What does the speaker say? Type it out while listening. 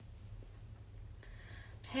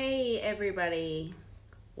Hey everybody,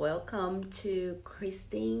 welcome to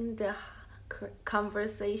Christine the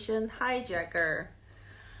Conversation Hijacker.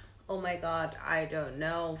 Oh my god, I don't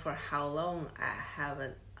know for how long I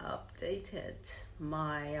haven't updated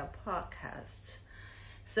my podcast.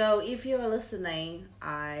 So if you're listening,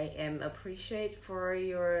 I am appreciate for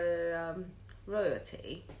your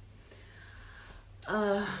royalty.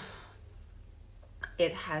 Uh,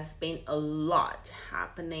 it has been a lot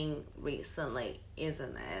happening recently,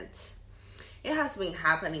 isn't it? It has been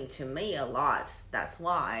happening to me a lot. That's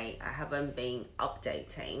why I haven't been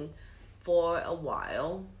updating for a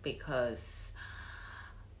while because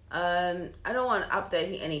I don't want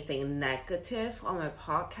updating anything negative on my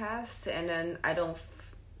podcast, and then I don't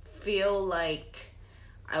feel like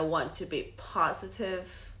I want to be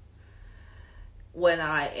positive when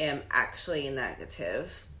I am actually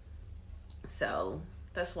negative. So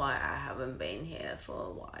that's why I haven't been here for a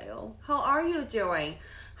while. How are you doing?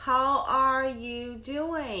 How are you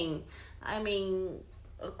doing? I mean,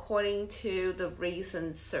 according to the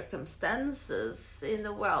recent circumstances in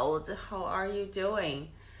the world, how are you doing?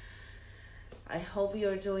 I hope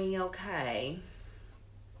you're doing okay.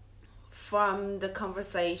 From the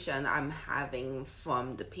conversation I'm having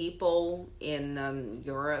from the people in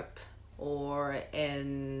Europe or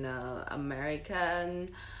in American,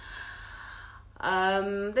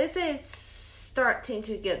 they say it's starting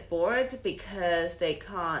to get bored because they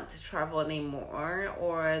can't travel anymore,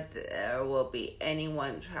 or there will be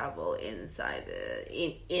anyone travel inside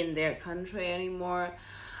in their country anymore.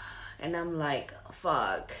 And I'm like,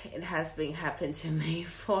 fuck, it has been happening to me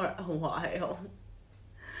for a while.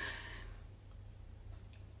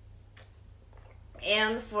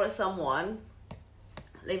 And for someone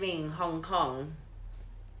living in Hong Kong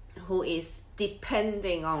who is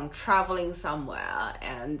depending on traveling somewhere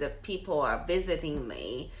and the people are visiting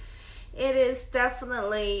me, it is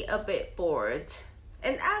definitely a bit bored.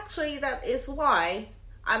 And actually that is why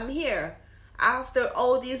I'm here after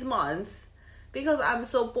all these months, because I'm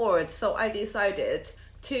so bored. So I decided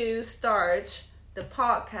to start the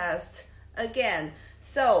podcast again.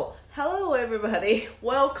 So hello everybody,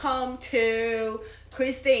 welcome to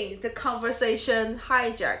Christine the Conversation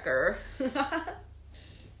Hijacker.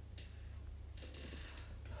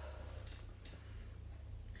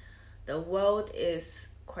 The world is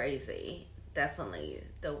crazy. Definitely,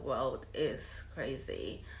 the world is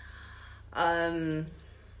crazy. I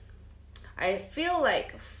feel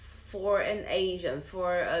like for an Asian,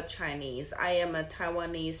 for a Chinese, I am a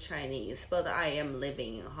Taiwanese Chinese, but I am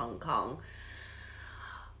living in Hong Kong.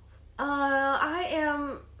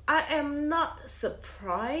 I am not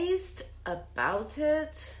surprised about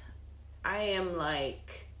it. I am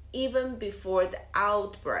like, even before the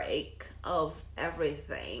outbreak of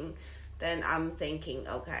everything, then I'm thinking,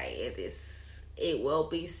 okay, it will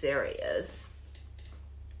be serious.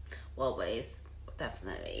 Well, but it's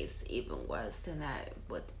definitely even worse than I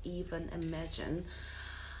would even imagine.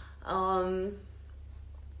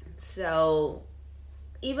 So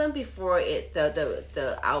even before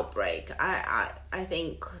the outbreak, I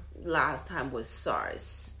think last time was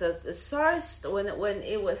SARS. The SARS, when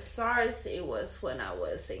it was SARS, it was when I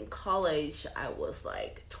was in college. I was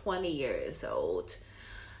like 20 years old.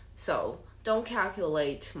 So don't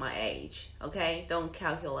calculate my age, okay? Don't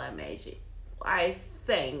calculate my age. I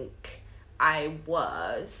think I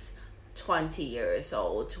was 20 years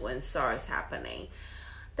old when SARS happening.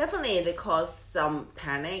 Definitely it caused some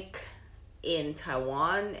panic in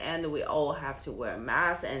Taiwan, and we all have to wear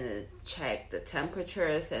masks and check the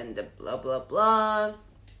temperatures and the blah blah blah.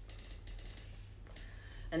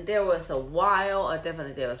 And there was a while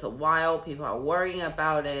people are worrying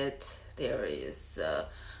about it. There is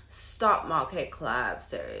stock market collapse,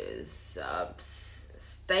 there is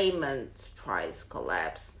statement price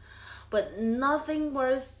collapse, but nothing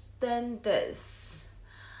worse than this.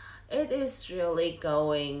 It is really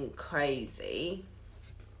going crazy.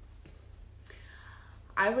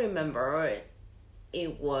 I remember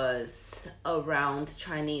it was around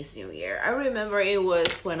Chinese New Year. I remember it was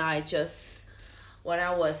when I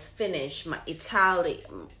was finished my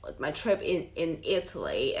trip in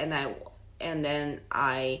Italy, and then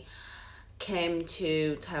I came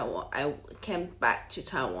to Taiwan. I came back to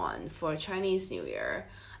Taiwan for Chinese New Year,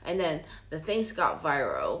 and then the things got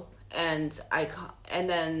viral, and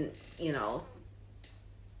then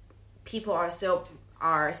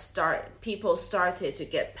people started to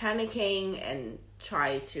get panicking and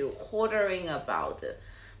try to hoarding about the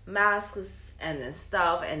masks and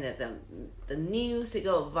stuff, and then the news to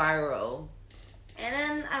go viral. And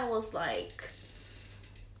then I was like,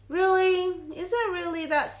 really? Is it really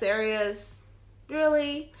that serious?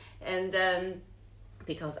 Really? And then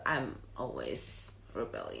because I'm always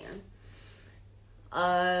rebellion.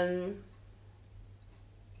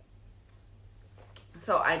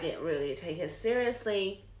 So I didn't really take it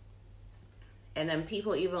seriously. And then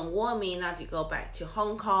people even warned me not to go back to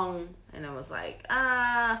Hong Kong. And I was like,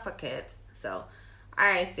 fuck it. So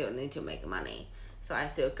I still need to make money. So I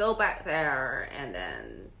still go back there and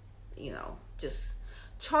then, just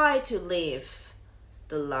try to live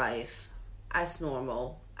the life as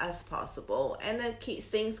normal as possible. And then keep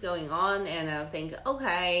things going on. And I think,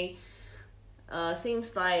 okay,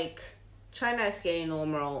 seems like China is getting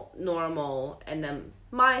normal. And then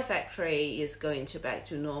my factory is going back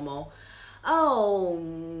to normal. Oh,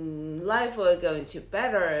 life will going to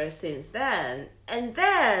better since then. And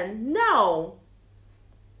then, no,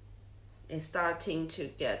 it's starting to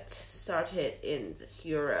get started in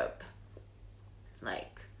Europe,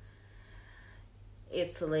 like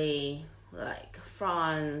Italy, like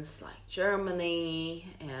France, like Germany,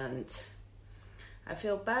 and I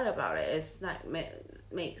feel bad about it. It's not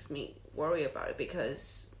makes me worry about it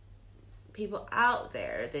because people out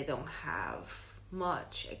there, they don't have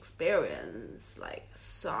much experience like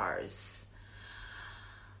SARS.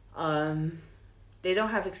 They don't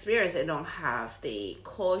have experience. They don't have the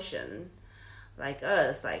caution like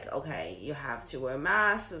us. Like, okay, you have to wear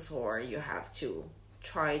masks, or you have to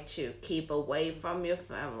try to keep away from your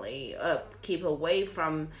family, keep away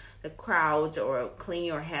from the crowd, or clean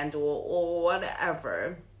your hand, or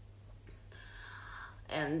whatever.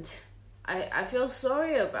 And I feel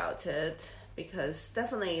sorry about it because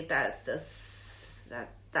definitely that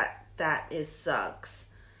is sucks,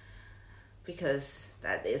 because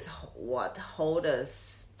that is what hold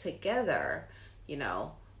us together.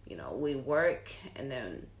 We work and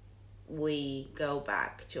then we go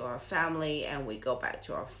back to our family and we go back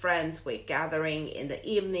to our friends. We're gathering in the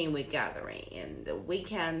evening, we're gathering in the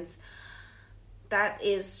weekends. That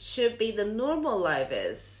should be the normal life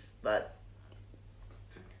is, but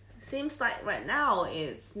seems like right now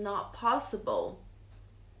it's not possible.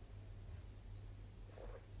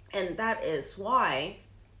 And that is why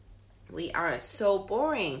we are so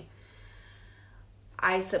boring.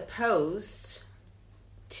 I supposed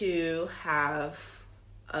to have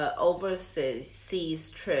an overseas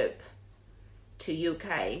trip to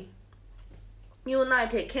UK,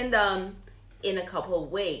 United Kingdom, in a couple of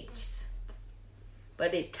weeks,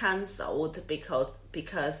 but it canceled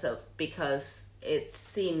because it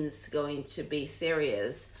seems going to be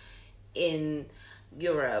serious in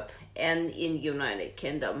Europe and in United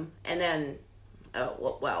Kingdom. And then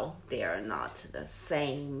they are not the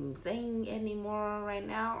same thing anymore right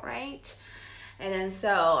now, right? And then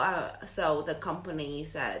so the company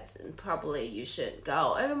said probably you should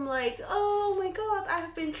go, and I'm like, oh my god, I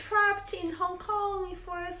have been trapped in Hong Kong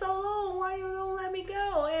for so long, why you don't let me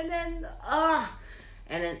go? And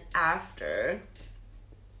then after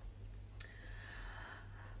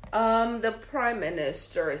the Prime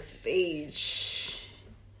Minister's speech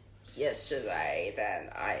yesterday, then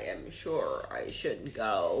I am sure I should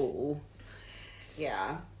go.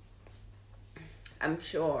 Yeah, I'm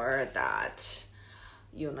sure that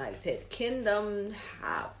United Kingdom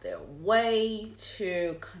have their way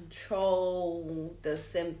to control the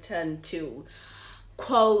symptom to,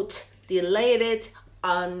 quote, delay it,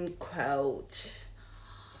 unquote.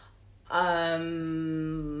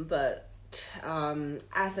 But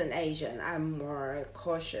as an Asian, I'm more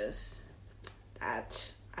cautious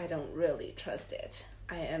that I don't really trust it.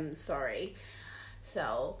 I am sorry.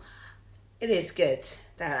 So it is good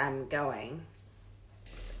that I'm going.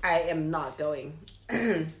 I am not going.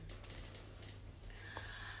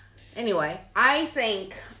 Anyway, I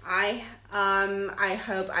think I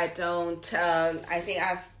hope I don't. I think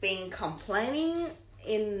I've been complaining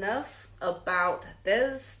enough about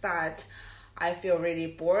this that I feel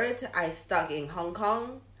really bored. I stuck in Hong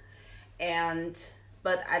Kong,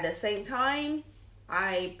 but at the same time,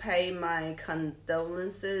 I pay my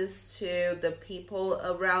condolences to the people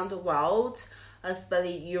around the world,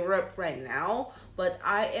 especially Europe right now. But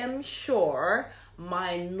I am sure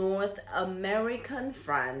my North American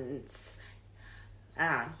friends,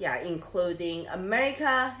 including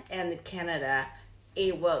America and Canada,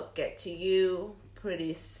 it will get to you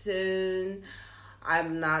pretty soon.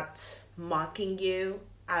 I'm not mocking you.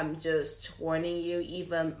 I'm just warning you.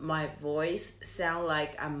 Even my voice sound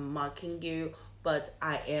like I'm mocking you, but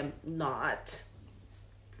I am not.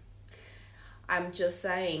 I'm just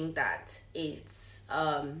saying that it's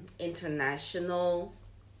international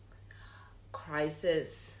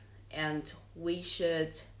crisis and we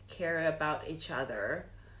should care about each other.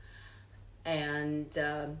 And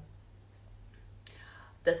the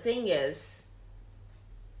thing is,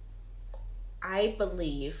 I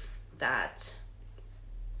believe that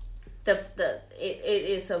it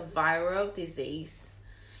is a viral disease,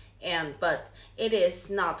 but it is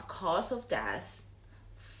not cause of death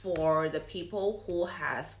for the people who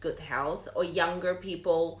has good health or younger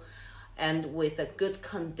people and with a good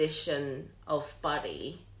condition of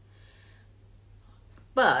body.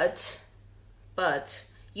 But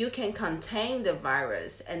you can contain the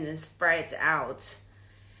virus and then spread out,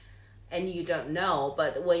 and you don't know.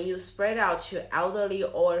 But when you spread out to elderly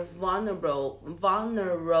or vulnerables,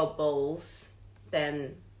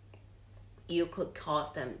 then you could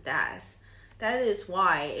cause them death. That is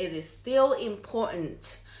why it is still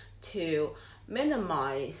important to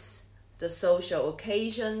minimize the social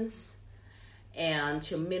occasions and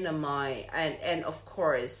to minimize and of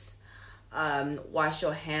course wash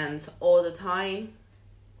your hands all the time,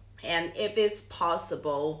 and if it's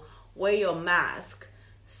possible, wear your mask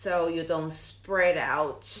so you don't spread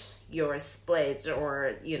out your splits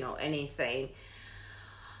or anything.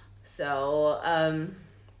 So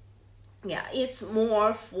yeah, it's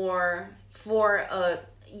more for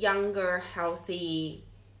younger healthy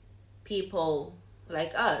people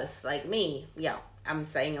like us, like me. Yeah, I'm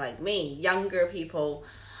saying like me, younger people.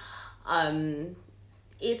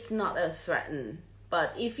 It's not a threat,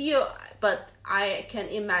 but I can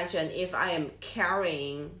imagine if I am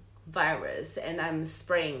carrying virus and I'm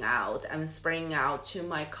spraying out to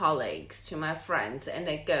my colleagues, to my friends, and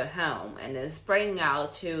they go home and then spraying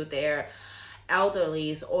out to their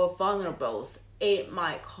elderlies or vulnerables, it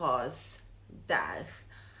might cause death.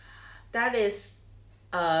 That is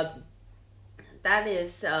a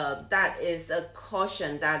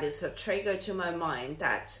caution, that is a trigger to my mind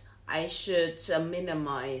that I should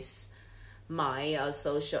minimize my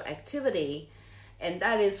social activity, and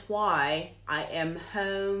that is why I am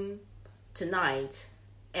home tonight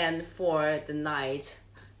and for the night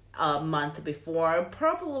a month before,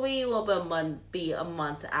 probably will be a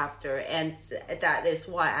month after, and that is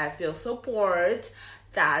why I feel so bored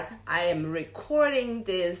that I am recording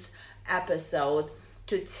this episode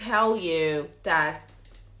to tell you that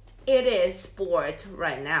it is sport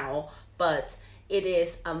right now, but it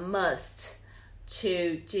is a must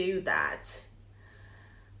to do that.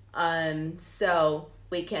 So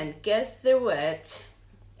we can get through it,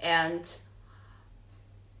 and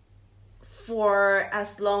for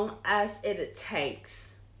as long as it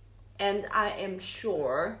takes. And I am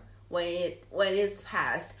sure when it's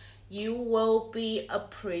past, you will be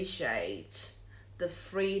appreciate the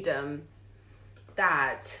freedom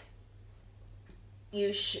that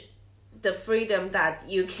you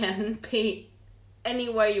can be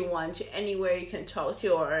anywhere you want to, anywhere you can talk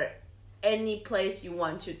to, or any place you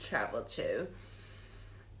want to travel to.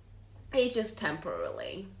 It's just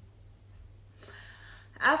temporarily.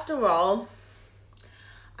 After all,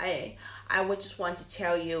 I would just want to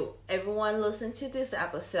tell you, everyone listen to this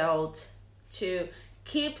episode, to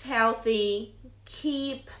keep healthy,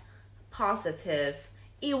 keep positive.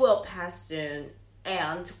 It will pass soon,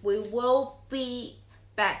 and we will be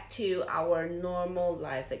back to our normal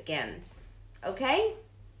life again. Okay?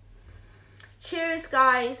 Cheers,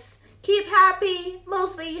 guys. Keep happy.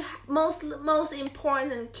 Most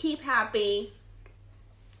important, keep happy.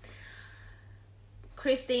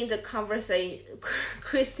 Christine the Conversation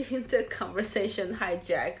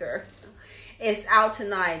Hijacker is out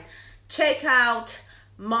tonight. Check out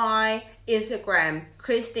my Instagram,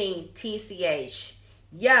 Christine TCH.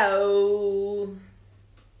 Yo!